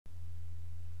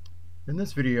In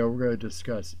this video, we're going to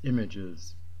discuss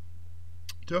images.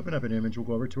 To open up an image, we'll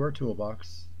go over to our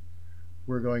toolbox.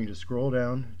 We're going to scroll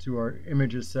down to our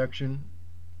images section,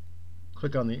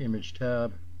 click on the image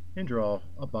tab, and draw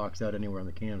a box out anywhere on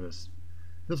the canvas.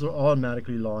 This will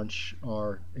automatically launch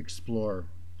our Explorer.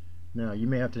 Now, you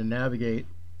may have to navigate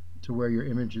to where your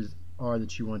images are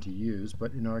that you want to use,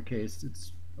 but in our case,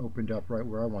 it's opened up right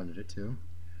where I wanted it to.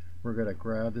 We're going to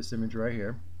grab this image right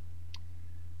here,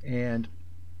 and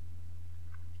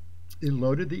it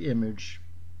loaded the image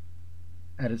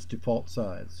at its default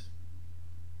size.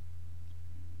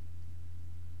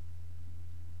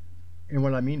 And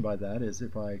what I mean by that is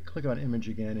if I click on image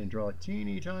again and draw a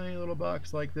teeny tiny little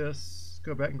box like this,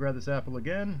 go back and grab this apple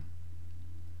again,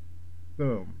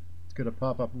 boom, it's going to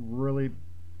pop up really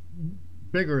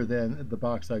bigger than the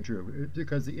box I drew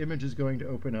because the image is going to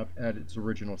open up at its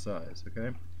original size.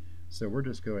 Okay, so we're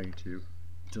just going to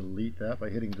delete that by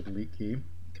hitting the delete key.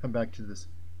 Come back to this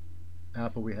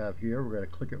apple we have here. We're going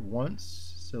to click it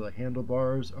once so the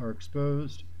handlebars are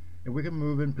exposed, and we can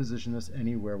move and position this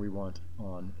anywhere we want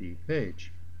on the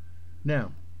page.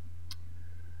 Now,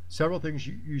 several things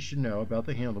you should know about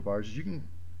the handlebars is you can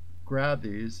grab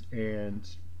these and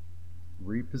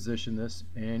reposition this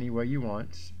any way you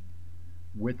want,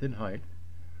 width and height.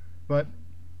 But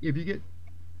if you get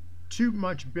too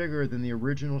much bigger than the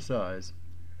original size,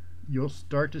 you'll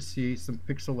start to see some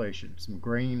pixelation, some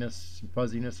graininess, some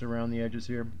fuzziness around the edges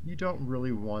here. You don't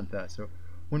really want that. So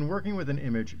when working with an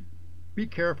image, be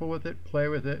careful with it, play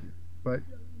with it, but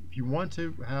if you want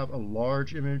to have a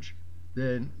large image,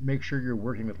 then make sure you're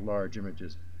working with large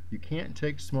images. You can't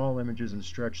take small images and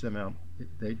stretch them out.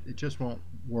 It just won't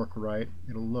work right.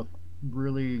 It'll look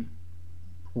really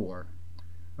poor.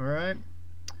 All right?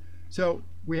 So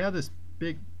we have this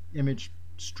big image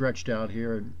stretched out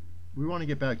here, and we want to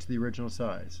get back to the original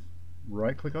size.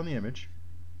 Right click on the image,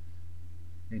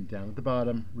 and down at the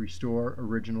bottom, restore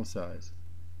original size.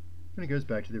 And it goes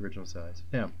back to the original size.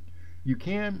 Now, you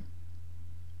can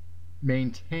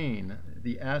maintain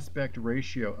the aspect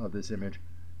ratio of this image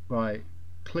by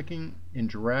clicking and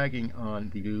dragging on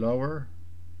the lower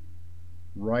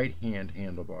right hand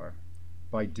handlebar.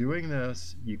 By doing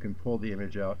this, you can pull the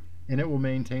image out, and it will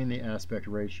maintain the aspect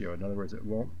ratio. In other words, it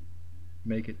won't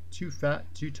make it too fat,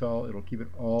 too tall. It'll keep it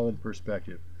all in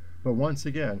perspective. But once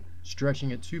again,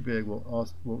 stretching it too big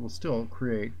will still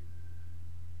create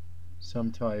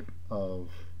some type of,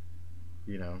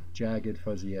 jagged,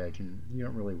 fuzzy edge, and you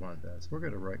don't really want that. So we're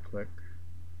going to right click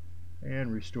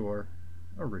and restore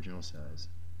original size.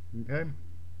 Okay?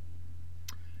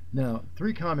 Now,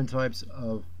 three common types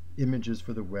of images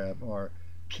for the web are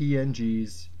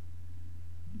PNGs,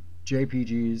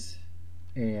 JPGs,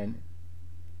 and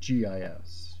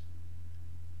GIS.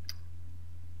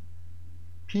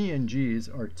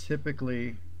 PNGs are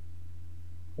typically,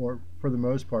 or for the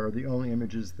most part, are the only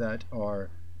images that are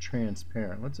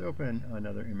transparent. Let's open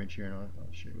another image here and I'll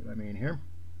show you what I mean here.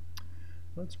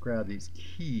 Let's grab these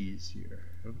keys here.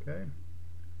 Okay.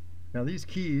 Now these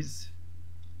keys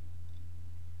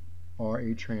are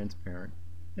a transparent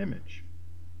image.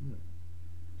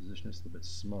 Position this a little bit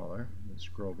smaller. Let's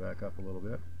scroll back up a little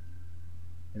bit.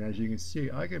 And as you can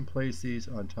see, I can place these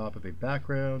on top of a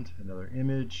background, another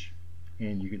image,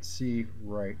 and you can see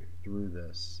right through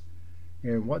this.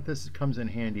 And what this comes in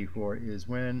handy for is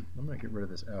when, I'm going to get rid of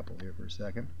this apple here for a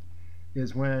second,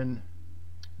 is when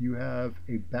you have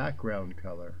a background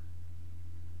color.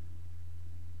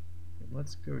 And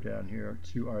let's go down here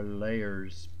to our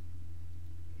layers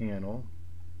panel,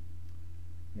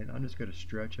 and I'm just going to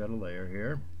stretch out a layer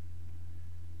here.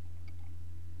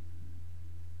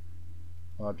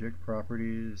 Object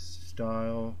properties,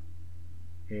 style,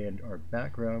 and our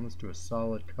background, let's do a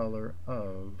solid color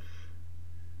of,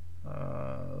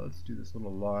 let's do this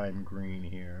little lime green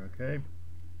here. Okay,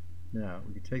 now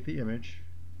we can take the image,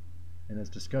 and as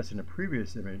discussed in a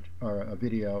previous image or a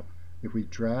video, if we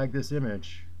drag this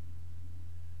image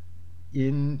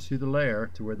into the layer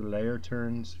to where the layer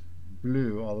turns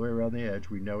blue all the way around the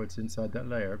edge, we know it's inside that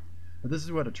layer. But this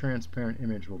is what a transparent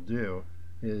image will do,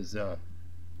 is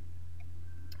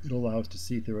it'll allow us to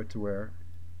see through it to where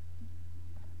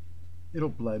it'll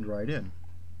blend right in.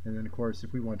 And then of course,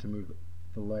 if we want to move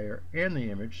the layer and the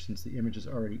image, since the image is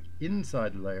already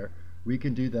inside the layer, we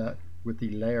can do that with the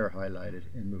layer highlighted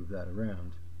and move that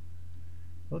around.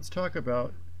 Let's talk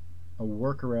about a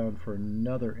workaround for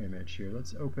another image here.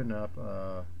 Let's open up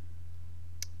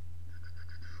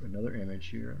another image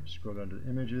here. Scroll down to the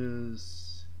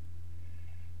images,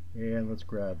 and let's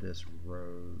grab this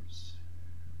rose.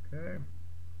 Okay.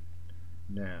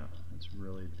 Now, it's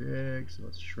really big, so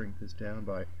let's shrink this down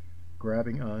by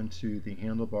grabbing onto the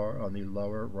handlebar on the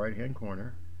lower right hand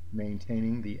corner,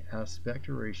 maintaining the aspect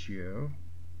ratio.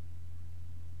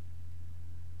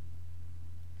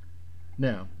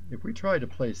 Now, if we try to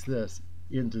place this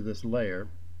into this layer,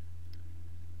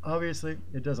 obviously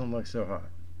it doesn't look so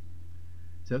hot.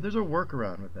 So there's a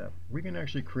workaround with that. We can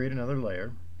actually create another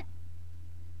layer,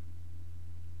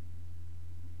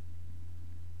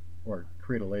 or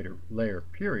create a layer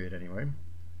period anyway.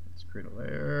 Let's create a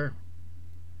layer.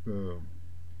 Boom.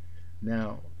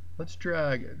 Now let's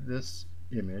drag this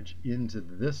image into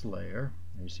this layer,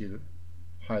 and you see the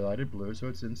highlighted blue, so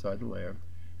it's inside the layer.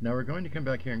 Now we're going to come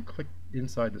back here and click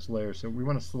inside this layer, so we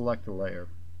want to select the layer.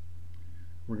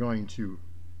 We're going to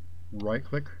right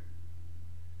click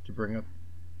to bring up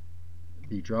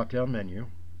the drop down menu,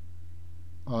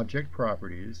 object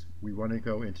properties. We want to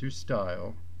go into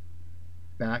style,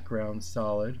 background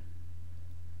solid.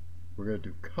 We're going to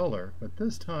do color, but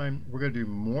this time we're going to do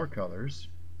more colors.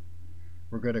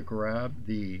 We're going to grab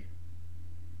the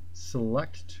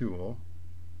select tool.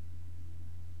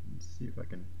 Let's see if I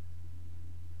can.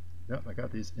 Yep, I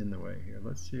got these in the way here.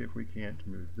 Let's see if we can't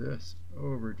move this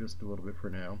over just a little bit for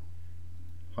now.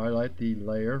 Highlight the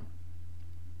layer,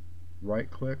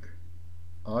 right click,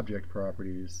 object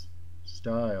properties,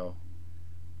 style,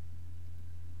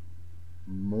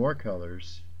 more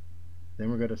colors. Then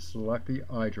we're going to select the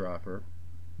eyedropper.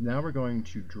 Now we're going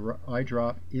to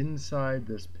eyedrop inside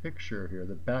this picture here,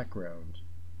 the background.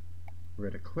 We're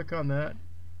going to click on that.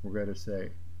 We're going to say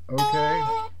OK.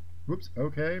 Whoops,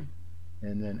 OK.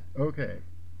 And then OK.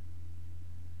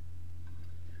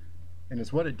 And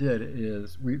it's what it did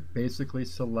is we basically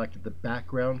selected the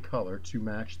background color to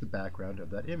match the background of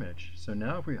that image. So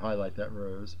now if we highlight that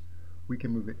rose, we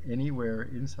can move it anywhere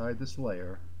inside this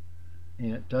layer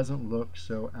and it doesn't look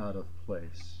so out of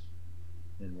place.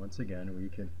 And once again, we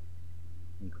can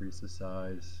increase the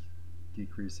size,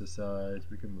 decrease the size,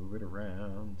 we can move it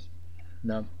around.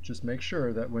 Now just make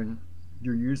sure that when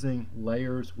you're using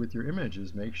layers with your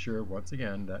images, make sure once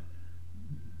again that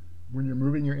when you're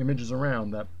moving your images around,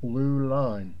 that blue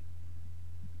line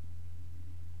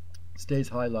stays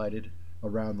highlighted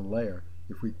around the layer.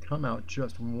 If we come out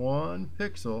just 1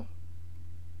 pixel,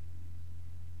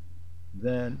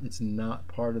 then it's not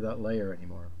part of that layer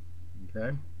anymore.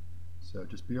 Okay? So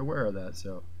just be aware of that.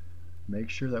 So make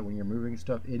sure that when you're moving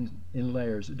stuff in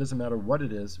layers, it doesn't matter what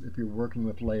it is, if you're working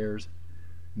with layers,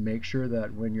 make sure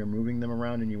that when you're moving them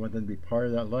around and you want them to be part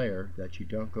of that layer, that you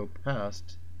don't go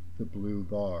past the blue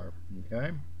bar.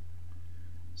 Okay?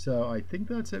 So I think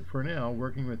that's it for now,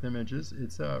 working with images.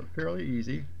 It's fairly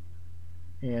easy.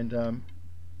 And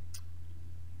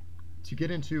to get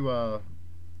into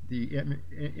the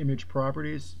image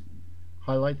properties,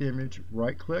 highlight the image,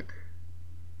 right click,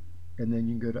 and then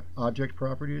you can go to object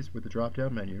properties with the drop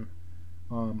down menu.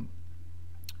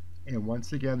 And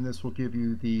once again, this will give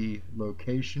you the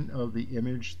location of the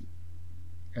image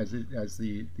as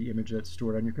the image that's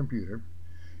stored on your computer.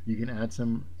 You can add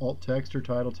some alt text or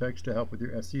title text to help with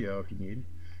your SEO if you need.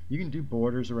 You can do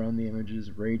borders around the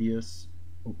images, radius,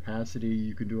 opacity.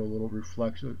 You can do a little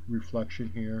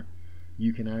reflection here.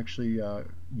 You can actually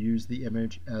use the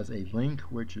image as a link,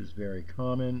 which is very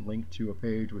common. Link to a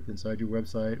page with inside your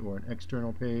website or an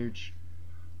external page.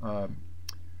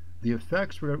 The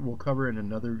effects we'll cover in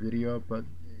another video, but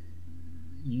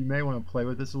you may want to play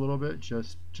with this a little bit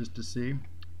just to see.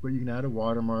 But you can add a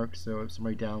watermark, so if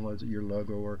somebody downloads your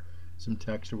logo or some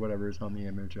text or whatever is on the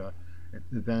image,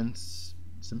 events,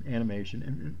 some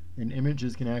animation, and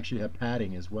images can actually have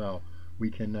padding as well.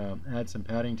 We can add some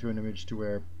padding to an image to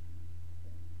where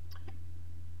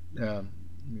let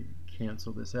me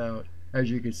cancel this out. As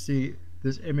you can see,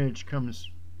 this image comes.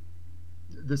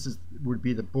 This would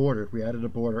be the border. If we added a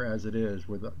border as it is,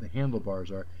 where the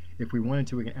handlebars are, if we wanted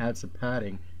to, we can add some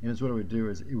padding. And it's what it would do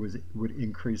is it would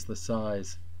increase the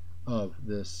size of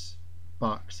this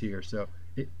box here. So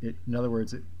in other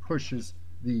words, it pushes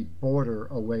the border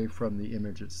away from the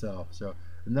image itself. So,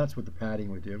 and that's what the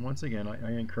padding would do. And once again,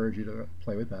 I encourage you to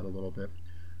play with that a little bit.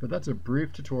 But that's a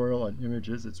brief tutorial on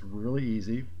images. It's really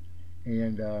easy.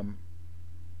 And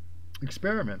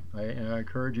experiment. I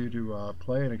encourage you to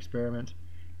play and experiment.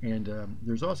 And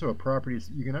there's also a properties.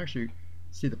 You can actually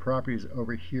see the properties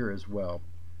over here as well.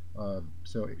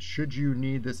 So should you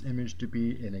need this image to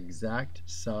be an exact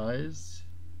size,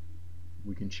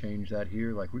 we can change that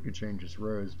here. Like we can change this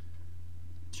rose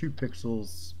 2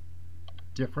 pixels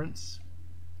difference.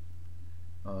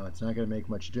 It's not going to make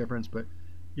much difference, but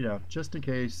you know, just in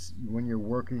case when you're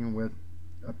working with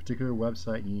a particular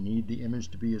website and you need the image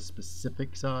to be a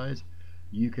specific size,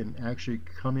 you can actually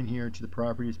come in here to the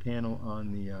properties panel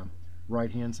on the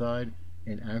right hand side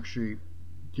and actually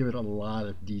give it a lot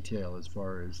of detail as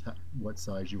far as what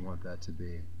size you want that to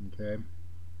be. Okay.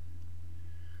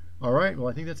 All right, well,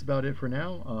 I think that's about it for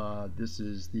now. This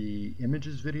is the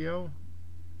images video,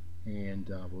 and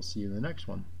we'll see you in the next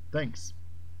one. Thanks.